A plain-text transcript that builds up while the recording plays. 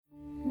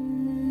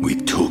We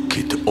took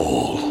it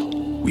all.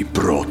 We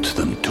brought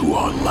them to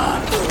our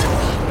land.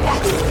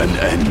 An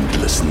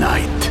endless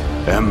night,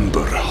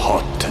 ember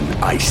hot and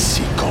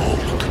icy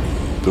cold.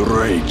 The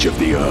rage of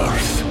the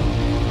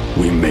earth.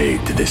 We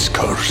made this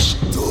curse.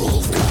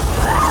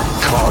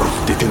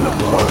 Carved it in the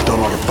blood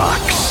on our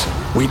backs.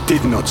 We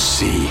did not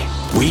see.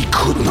 We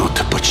could not,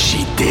 but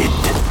she did.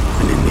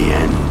 And in the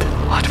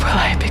end... What will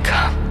I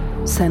become?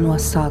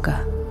 Senua's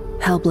Saga.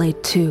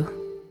 Hellblade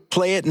 2.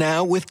 Play it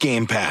now with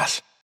Game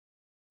Pass.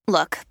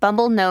 Look,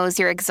 Bumble knows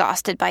you're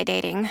exhausted by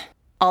dating.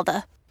 All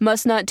the,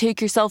 must not take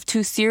yourself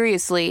too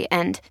seriously,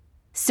 and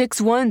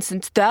 6'1"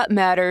 since that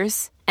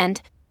matters,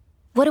 and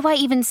what do I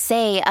even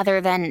say other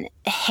than,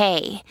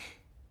 hey?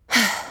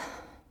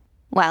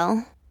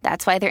 Well,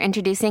 that's why they're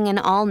introducing an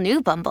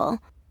all-new Bumble,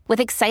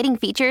 with exciting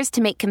features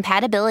to make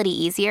compatibility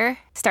easier,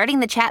 starting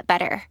the chat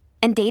better,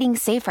 and dating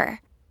safer.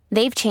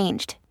 They've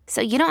changed,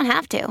 so you don't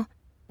have to.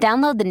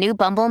 Download the new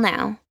Bumble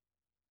now.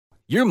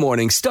 Your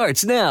morning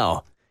starts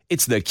now.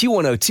 It's the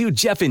Q102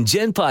 Jeff and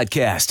Jen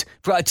podcast,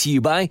 brought to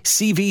you by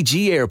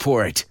CVG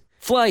Airport.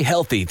 Fly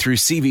healthy through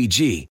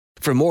CVG.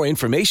 For more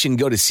information,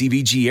 go to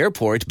CVG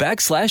Airport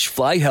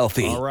 /fly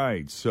healthy. All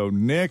right. So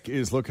Nick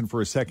is looking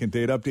for a second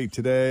date update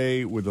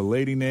today with a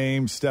lady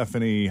named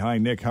Stephanie. Hi,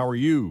 Nick. How are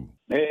you?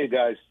 Hey,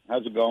 guys.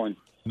 How's it going?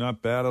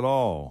 Not bad at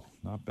all.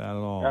 Not bad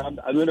at all.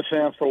 I've been a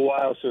fan for a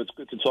while, so it's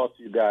good to talk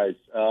to you guys.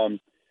 All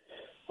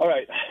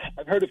right.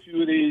 I've heard a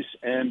few of these,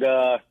 and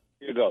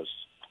here goes.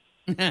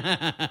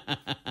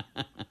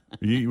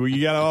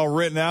 You got it all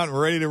written out and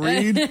ready to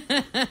read?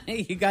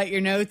 You got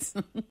your notes?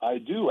 I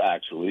do,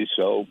 actually,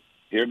 so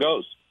here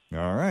goes.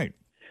 All right.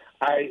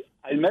 I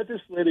met this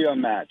lady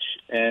on Match,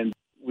 and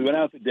we went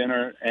out to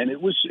dinner, and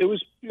it was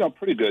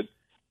pretty good.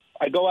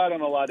 I go out on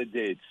a lot of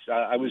dates.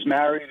 I was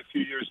married a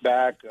few years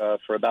back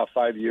for about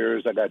 5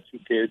 years. I got 2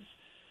 kids.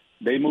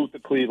 They moved to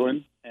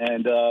Cleveland,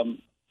 and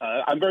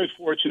I'm very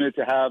fortunate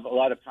to have a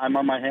lot of time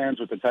on my hands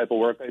with the type of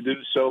work I do.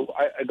 So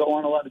I go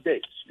on a lot of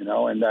dates, and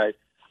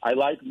I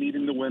like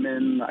meeting the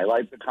women. I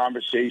like the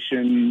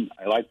conversation.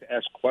 I like to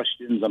ask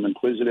questions. I'm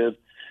inquisitive.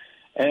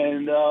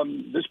 And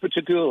this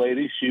particular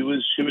lady, she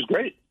was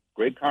great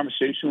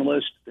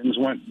conversationalist. Things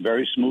went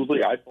very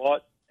smoothly, I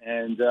thought.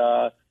 And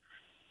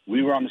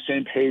we were on the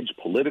same page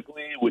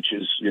politically, which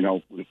is,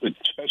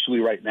 especially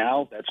right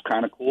now, that's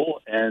kind of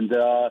cool. And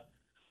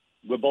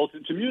we're both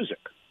into music.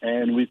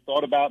 And we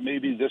thought about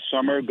maybe this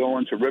summer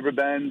going to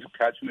Riverbend,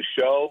 catching a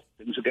show.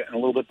 Things are getting a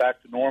little bit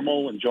back to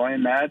normal,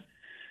 enjoying that.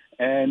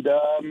 And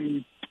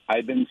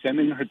I've been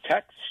sending her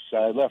texts.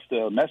 I left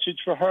a message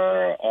for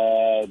her,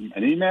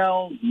 an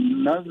email.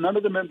 None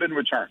of them have been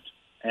returned.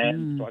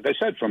 And like I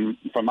said, from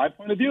my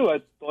point of view, I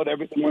thought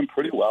everything went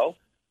pretty well.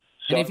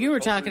 So and if you were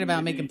talking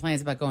about making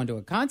plans about going to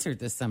a concert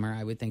this summer,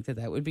 I would think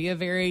that would be a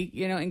very,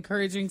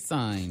 encouraging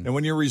sign. And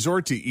when you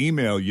resort to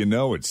email,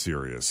 it's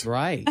serious.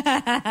 Right.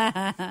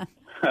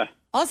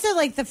 Also,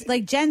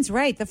 like Jen's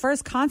right. The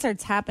first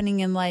concert's happening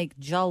in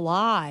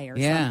July or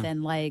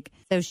something.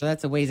 So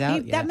that's a ways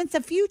out. That means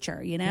the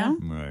future, Yeah.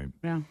 Right.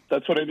 Yeah.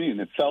 That's what I mean.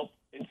 It felt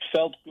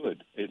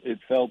good. It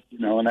felt,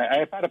 and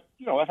I've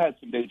had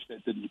some dates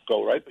that didn't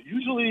go right, but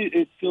usually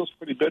it feels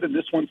pretty good. And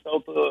this one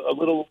felt a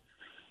little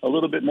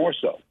bit more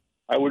so.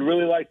 I would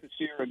really like to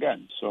see her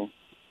again. So.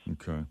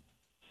 Okay.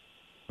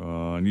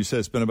 And you said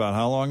it's been about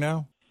how long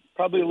now?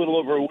 Probably a little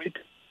over a week.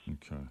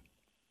 Okay.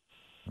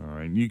 All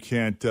right. You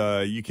can't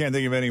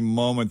think of any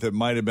moment that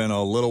might have been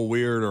a little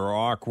weird or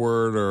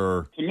awkward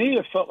or. To me,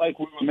 it felt like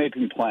we were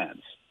making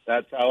plans.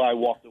 That's how I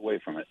walked away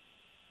from it.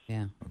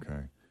 Yeah.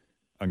 Okay.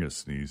 I'm gonna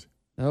sneeze.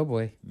 Oh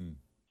boy.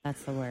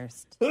 That's the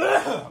worst.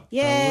 Yay!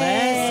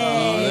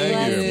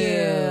 Thank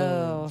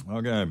you.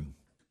 Okay.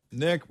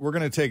 Nick, we're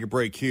gonna take a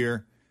break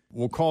here.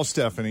 We'll call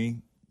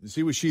Stephanie,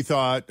 see what she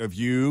thought of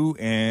you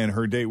and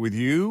her date with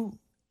you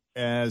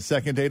as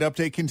second date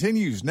update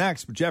continues.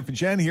 Next, Jeff and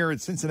Jen here at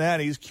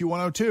Cincinnati's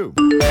Q102.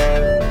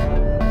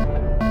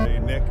 Hey,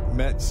 Nick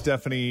met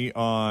Stephanie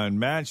on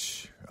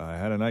Match.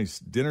 Had a nice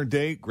dinner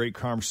date, great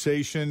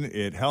conversation.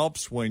 It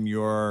helps when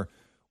you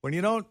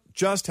don't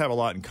just have a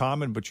lot in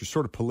common, but you're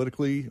sort of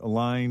politically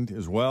aligned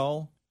as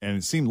well. And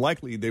it seemed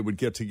likely they would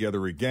get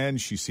together again.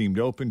 She seemed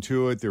open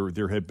to it.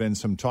 There had been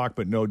some talk,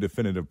 but no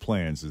definitive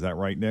plans. Is that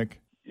right,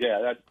 Nick?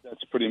 Yeah,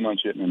 that's pretty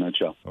much it in a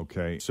nutshell.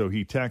 Okay, so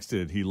he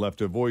texted, he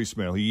left a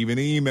voicemail, he even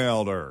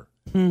emailed her,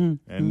 and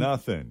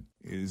nothing.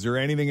 Is there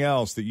anything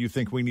else that you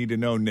think we need to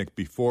know, Nick,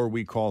 before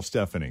we call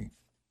Stephanie?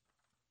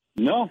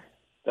 No,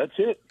 that's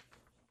it.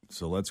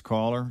 So let's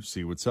call her,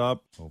 see what's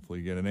up,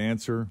 hopefully get an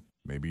answer,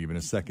 maybe even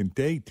a second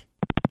date.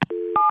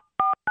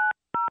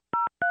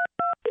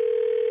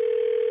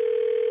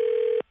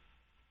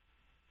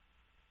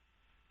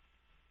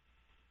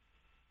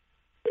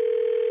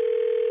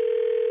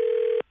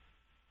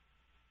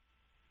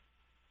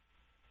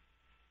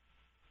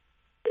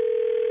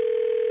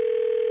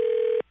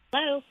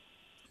 Hello.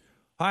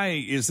 Hi,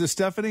 is this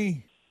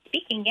Stephanie?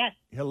 Speaking, yes.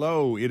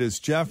 Hello, it is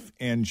Jeff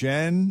and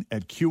Jen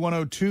at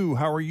Q102.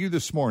 How are you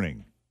this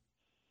morning?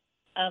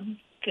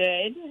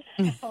 Good.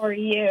 How are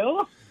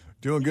you?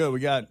 Doing good. We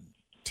got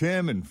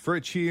Tim and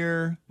Fritch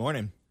here.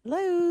 Morning.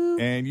 Hello.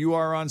 And you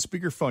are on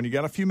speakerphone. You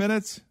got a few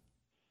minutes?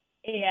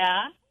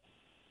 Yeah.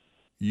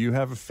 You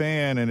have a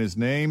fan, and his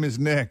name is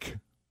Nick.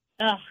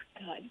 Oh,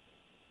 God.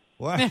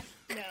 What?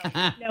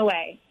 No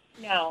way.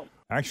 No.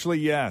 Actually,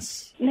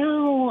 yes.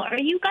 No. Are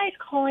you guys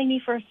calling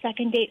me for a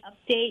second date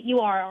update? You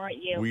are,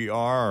 aren't you? We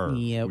are.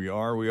 Yep. We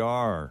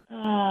are.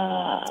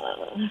 Wow.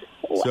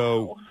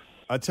 So,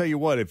 I'll tell you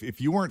what,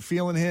 if you weren't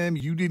feeling him,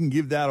 you didn't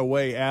give that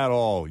away at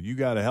all. You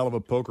got a hell of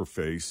a poker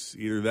face.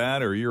 Either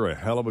that or you're a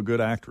hell of a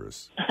good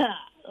actress.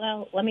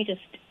 Well, let me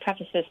just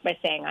preface this by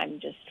saying I'm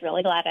just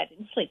really glad I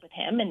didn't sleep with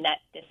him and that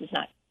this is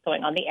not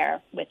going on the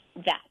air with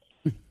that.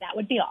 That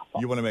would be awful.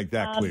 You want to make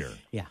that clear.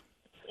 Yeah.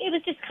 It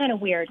was just kind of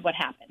weird what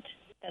happened.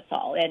 That's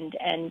all. And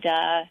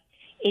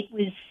it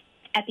was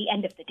at the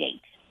end of the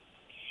date.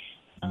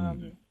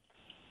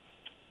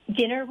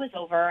 Dinner was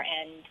over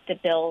and the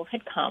bill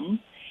had come,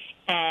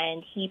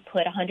 and he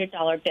put a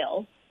 $100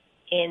 bill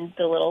in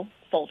the little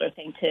folder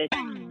thing to...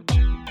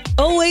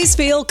 Always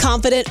feel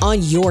confident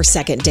on your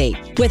second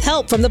date. With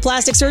help from the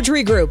Plastic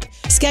Surgery Group.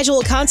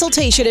 Schedule a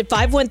consultation at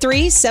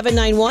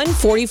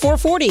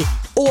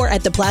 513-791-4440 or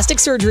at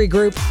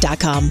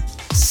theplasticsurgerygroup.com.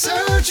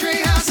 Surgery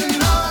has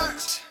an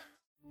art.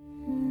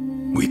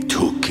 We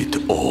took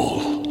it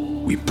all.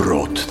 We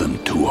brought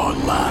them to our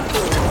land.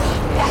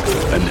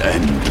 An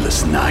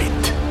endless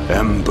night,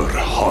 ember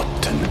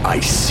hot and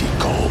icy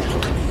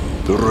cold.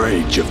 The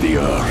rage of the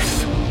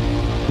earth.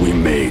 We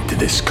made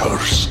this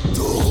curse.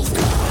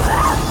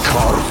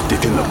 Carved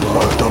it in the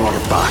blood on our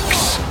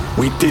backs.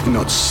 We did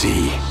not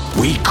see.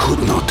 We could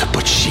not,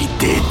 but she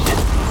did.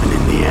 And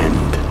in the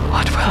end,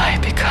 What will I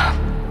become?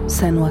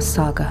 Senua's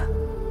Saga.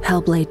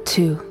 Hellblade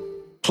 2.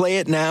 Play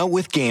it now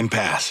with Game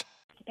Pass.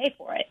 to pay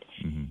for it.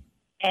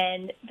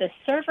 And the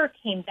server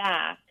came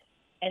back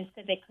and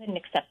said they couldn't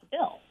accept the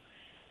bill.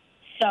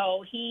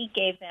 So he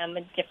gave them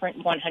a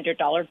different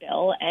 $100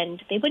 bill,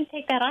 and they wouldn't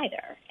take that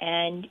either.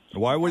 And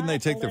why wouldn't they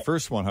take the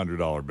first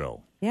 $100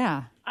 bill?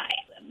 Yeah.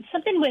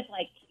 Something with,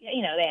 like,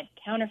 you know, they had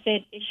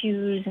counterfeit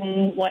issues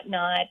and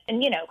whatnot.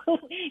 And, you know,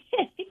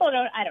 people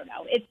don't, I don't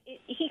know.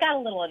 He got a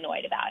little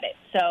annoyed about it.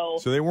 So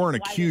they weren't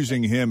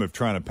accusing him of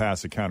trying to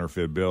pass a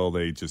counterfeit bill.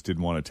 They just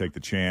didn't want to take the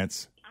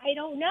chance. I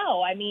don't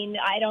know. I mean,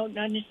 I don't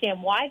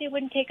understand why they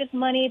wouldn't take his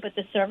money, but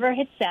the server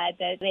had said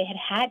that they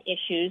had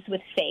issues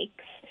with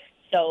fakes.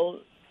 So,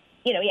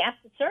 you know, he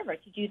asked the server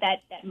to do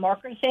that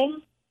marker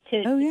thing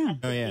to see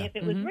if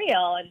it was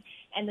real.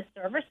 And the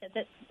server said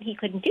that he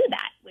couldn't do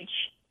that, which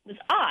was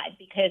odd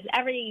because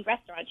every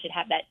restaurant should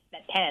have that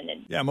pen.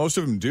 And yeah, most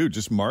of them do.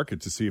 Just mark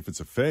it to see if it's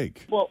a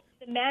fake. well,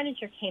 the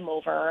manager came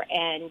over,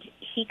 and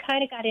he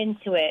kind of got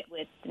into it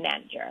with the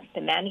manager.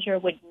 The manager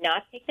would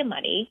not take the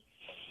money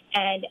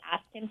and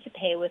asked him to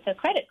pay with a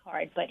credit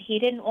card, but he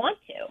didn't want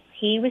to.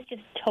 He was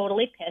just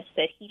totally pissed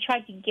that he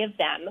tried to give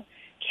them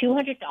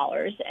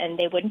 $200 and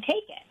they wouldn't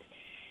take it.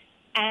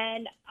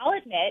 And I'll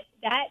admit,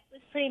 that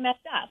was pretty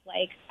messed up.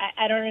 Like,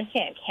 I don't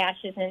understand. Cash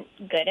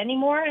isn't good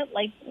anymore?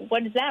 Like,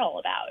 what is that all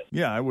about?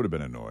 Yeah, I would have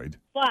been annoyed.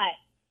 But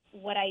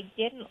what I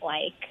didn't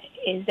like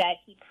is that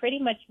he pretty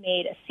much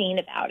made a scene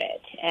about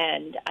it.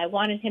 And I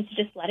wanted him to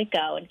just let it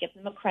go and give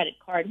them a credit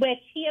card, which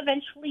he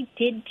eventually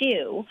did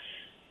do.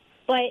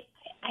 But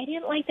I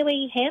didn't like the way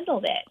he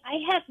handled it. I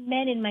have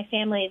men in my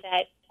family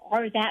that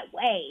are that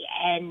way,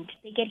 and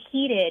they get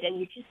heated, and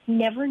you just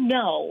never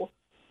know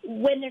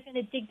when they're going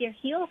to dig their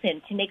heels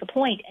in to make a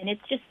point, and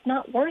it's just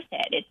not worth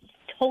it. It's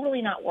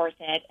totally not worth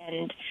it,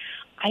 and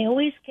I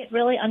always get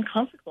really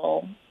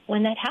uncomfortable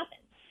when that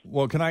happens.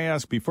 Well, can I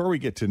ask, before we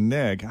get to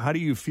Nick, how do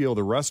you feel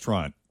the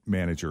restaurant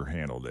manager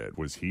handled it?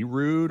 Was he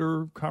rude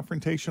or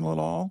confrontational at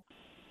all?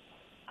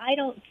 I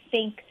don't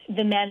think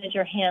the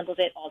manager handled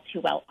it all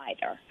too well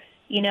either.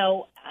 You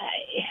know,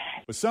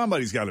 But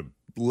somebody's got to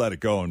let it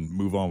go and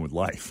move on with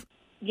life.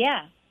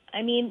 yeah.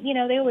 I mean, you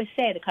know, they always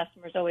say the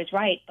customer's always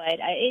right, but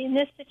in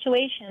this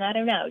situation, I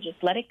don't know. Just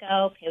let it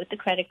go, pay with the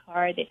credit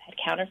card. They've had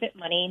counterfeit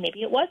money.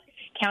 Maybe it was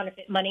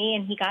counterfeit money,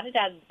 and he got it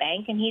out of the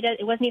bank, and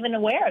it wasn't even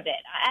aware of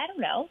it. I don't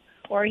know.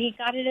 Or he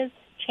got it as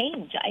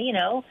change.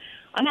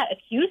 I'm not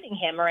accusing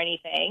him or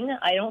anything.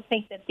 I don't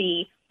think that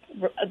the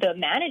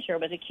manager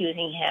was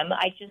accusing him.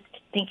 I just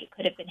think it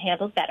could have been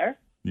handled better.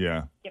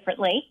 Yeah.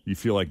 Differently. You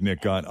feel like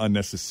Nick got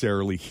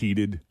unnecessarily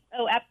heated?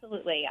 Oh,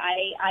 absolutely.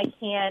 I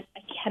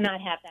cannot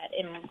have that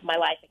in my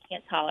life. I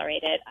can't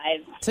tolerate it.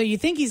 So you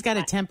think he's got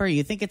a temper?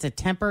 You think it's a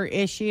temper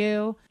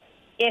issue?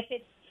 If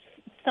it's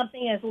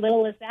something as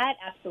little as that,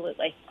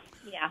 absolutely.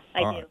 Yeah,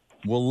 I do.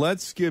 Well,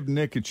 let's give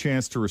Nick a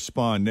chance to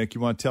respond. Nick,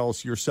 you want to tell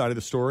us your side of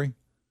the story?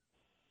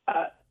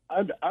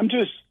 I'm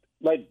just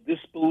like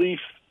disbelief.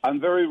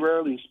 I'm very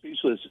rarely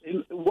speechless.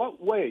 In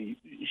what way?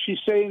 She's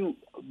saying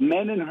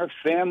men in her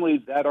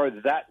family that are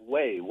that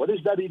way. What does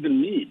that even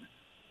mean?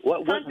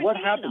 What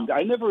happened?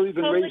 I never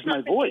even raised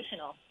my voice.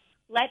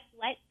 Let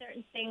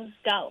certain things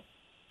go.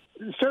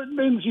 Certain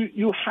things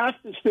you have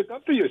to stick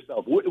up for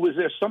yourself. Was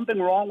there something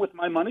wrong with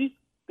my money?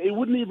 They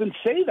wouldn't even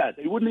say that.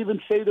 They wouldn't even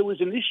say there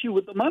was an issue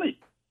with the money.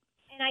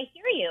 And I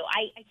hear you.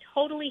 I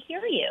totally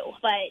hear you.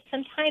 But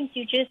sometimes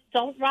you just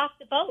don't rock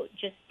the boat.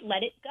 Just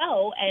let it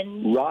go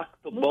and rock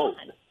the move boat.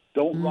 on.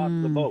 Don't rock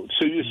the boat.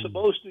 So you're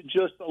supposed to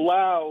just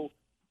allow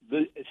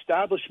the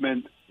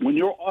establishment, when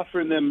you're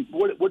offering them,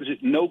 what is it,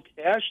 no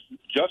cash,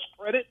 just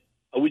credit?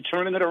 Are we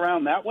turning it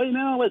around that way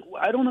now? Like,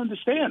 I don't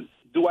understand.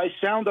 Do I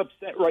sound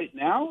upset right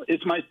now? Is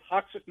my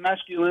toxic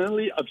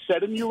masculinity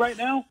upsetting you right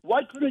now?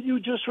 Why couldn't you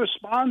just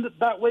respond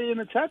that way in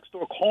a text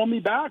or call me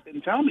back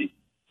and tell me?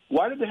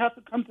 Why did it have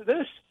to come to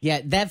this?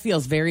 Yeah, that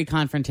feels very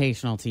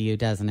confrontational to you,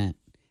 doesn't it?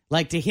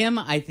 Like to him,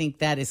 I think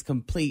that is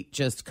complete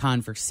just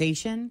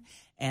conversation.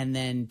 And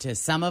then to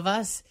some of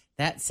us,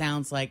 that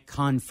sounds like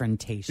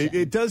confrontation.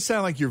 It does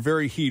sound like you're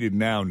very heated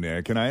now,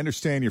 Nick, and I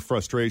understand your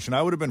frustration.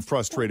 I would have been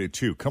frustrated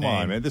too. Come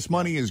on, man. This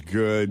money is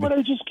good. But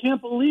I just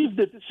can't believe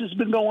that this has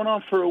been going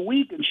on for a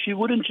week and she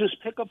wouldn't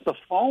just pick up the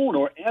phone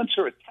or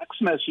answer a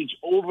text message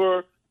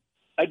over.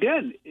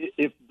 Again,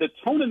 if the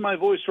tone in my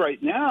voice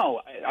right now,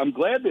 I'm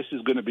glad this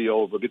is going to be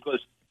over because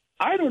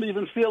I don't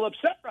even feel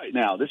upset right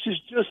now. This is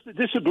just a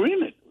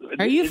disagreement.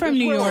 Are you from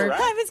New York?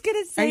 I was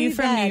going to say, are you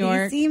from New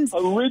York? He seems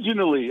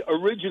originally,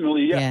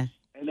 yes. Yeah.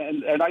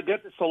 And I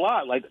get this a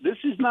lot. Like, this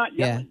is not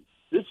yelling.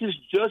 Yeah. This is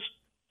just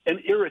an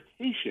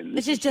irritation.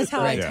 This is just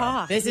how I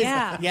talk. This is,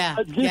 yeah.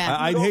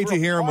 I'd hate to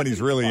hear him when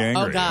he's really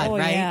angry. Oh God,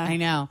 right? Yeah. I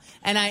know.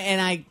 And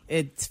I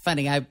it's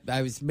funny.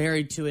 I was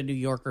married to a New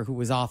Yorker who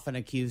was often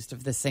accused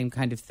of the same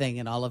kind of thing,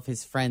 and all of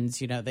his friends,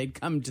 they'd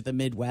come to the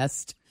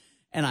Midwest.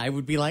 And I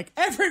would be like,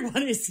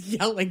 everyone is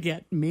yelling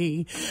at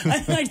me.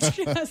 And I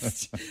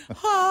just,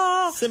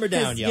 simmer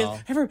down, y'all.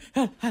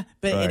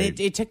 But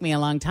it took me a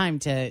long time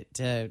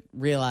to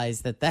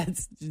realize that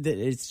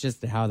it's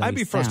just how they I'd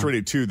be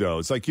frustrated too, though.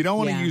 It's like you don't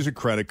want to use a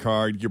credit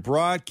card. You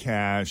brought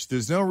cash.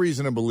 There's no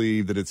reason to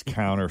believe that it's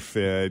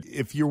counterfeit.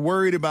 If you're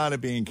worried about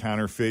it being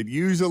counterfeit,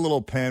 use a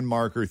little pen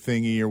marker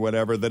thingy or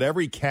whatever that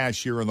every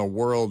cashier in the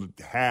world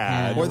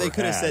had. Or they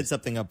could have said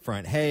something up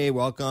front. Hey,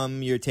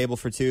 welcome, your table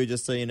for two.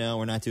 Just so you know,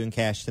 we're not doing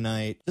cash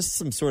tonight. Just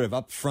some sort of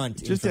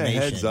upfront just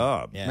information. A heads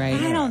up. Yeah. Right.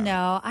 I don't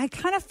know. I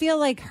kind of feel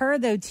like her,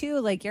 though,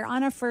 too. Like, you're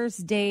on a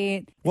first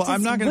date. Well,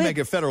 I'm not going to make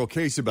a federal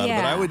case about it,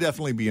 but I would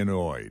definitely be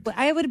annoyed. But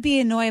I would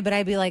be annoyed, but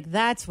I'd be like,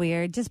 that's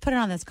weird. Just put it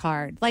on this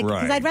card. Like,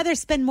 because I'd rather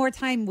spend more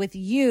time with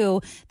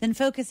you than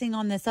focusing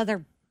on this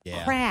other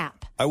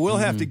crap. I will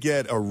have to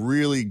get a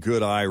really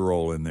good eye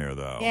roll in there,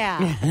 though.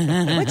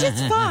 Yeah, which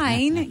is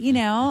fine,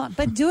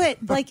 but do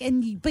it but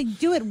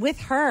do it with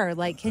her.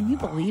 Like, can you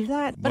believe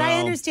that? But I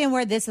understand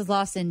where this is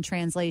lost in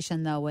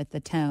translation, though, with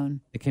the tone,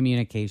 the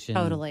communication.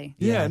 Totally.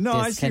 Yeah, no,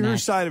 I see her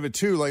disconnect. side of it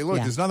too. Like, look,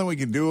 there's nothing we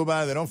can do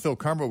about it. They don't feel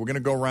comfortable. We're going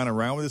to go round and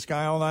round with this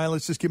guy all night.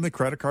 Let's just give him the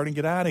credit card and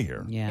get out of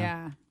here.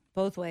 Yeah,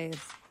 both ways.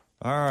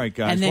 All right,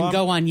 guys. And then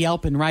go on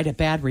Yelp and write a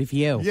bad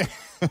review. Yeah.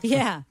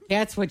 Yeah.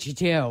 That's what you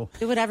do.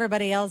 Do what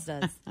everybody else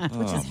does,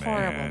 which is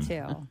horrible,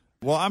 too.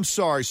 Well, I'm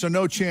sorry. So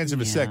no chance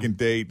of a second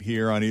date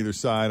here on either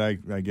side, I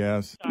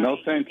guess. No,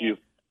 thank you.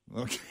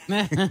 Okay.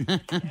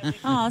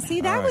 Oh, see,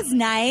 that was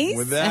nice.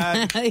 With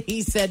that,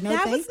 he said no.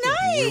 That was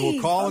nice. we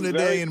will call it a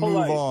day and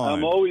polite. move on.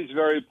 I'm always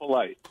very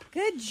polite.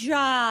 Good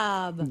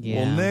job.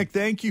 Yeah. Well, Nick,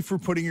 thank you for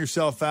putting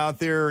yourself out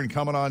there and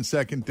coming on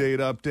Second Date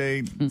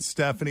Update.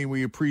 Stephanie,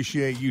 we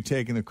appreciate you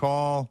taking the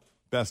call.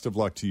 Best of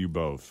luck to you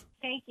both.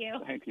 Thank you.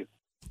 Thank you.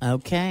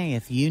 Okay,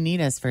 if you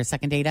need us for a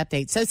second date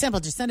update, so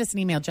simple. Just send us an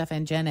email,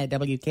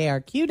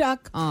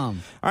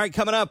 jeffandjen@wkrq.com. All right,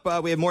 coming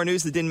up, we have more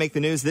news that didn't make the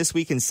news this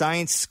week in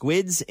science.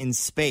 Squids in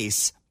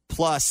space.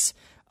 Plus,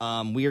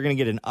 we are going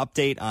to get an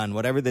update on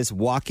whatever this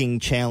walking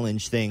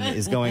challenge thing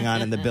is going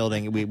on in the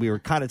building. We were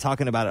kind of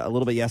talking about it a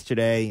little bit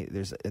yesterday.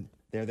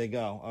 There they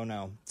go. Oh,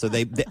 no. So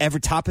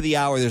every top of the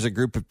hour, there's a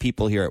group of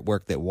people here at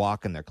work that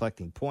walk, and they're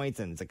collecting points,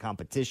 and it's a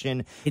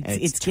competition.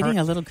 It's getting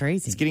a little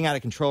crazy. It's getting out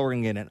of control. We're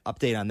going to get an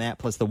update on that.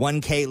 Plus the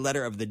 1K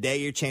letter of the day,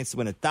 your chance to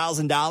win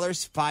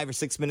 $1,000, 5 or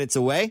 6 minutes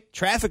away.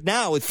 Traffic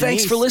now with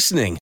Thanks Denise. for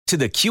listening to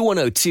the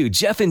Q102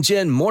 Jeff and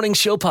Jen Morning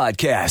Show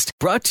podcast,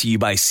 brought to you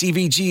by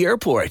CVG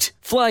Airport.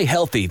 Fly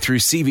healthy through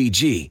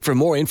CVG. For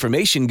more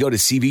information, go to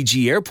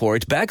CVG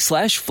Airport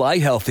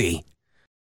 /fly healthy.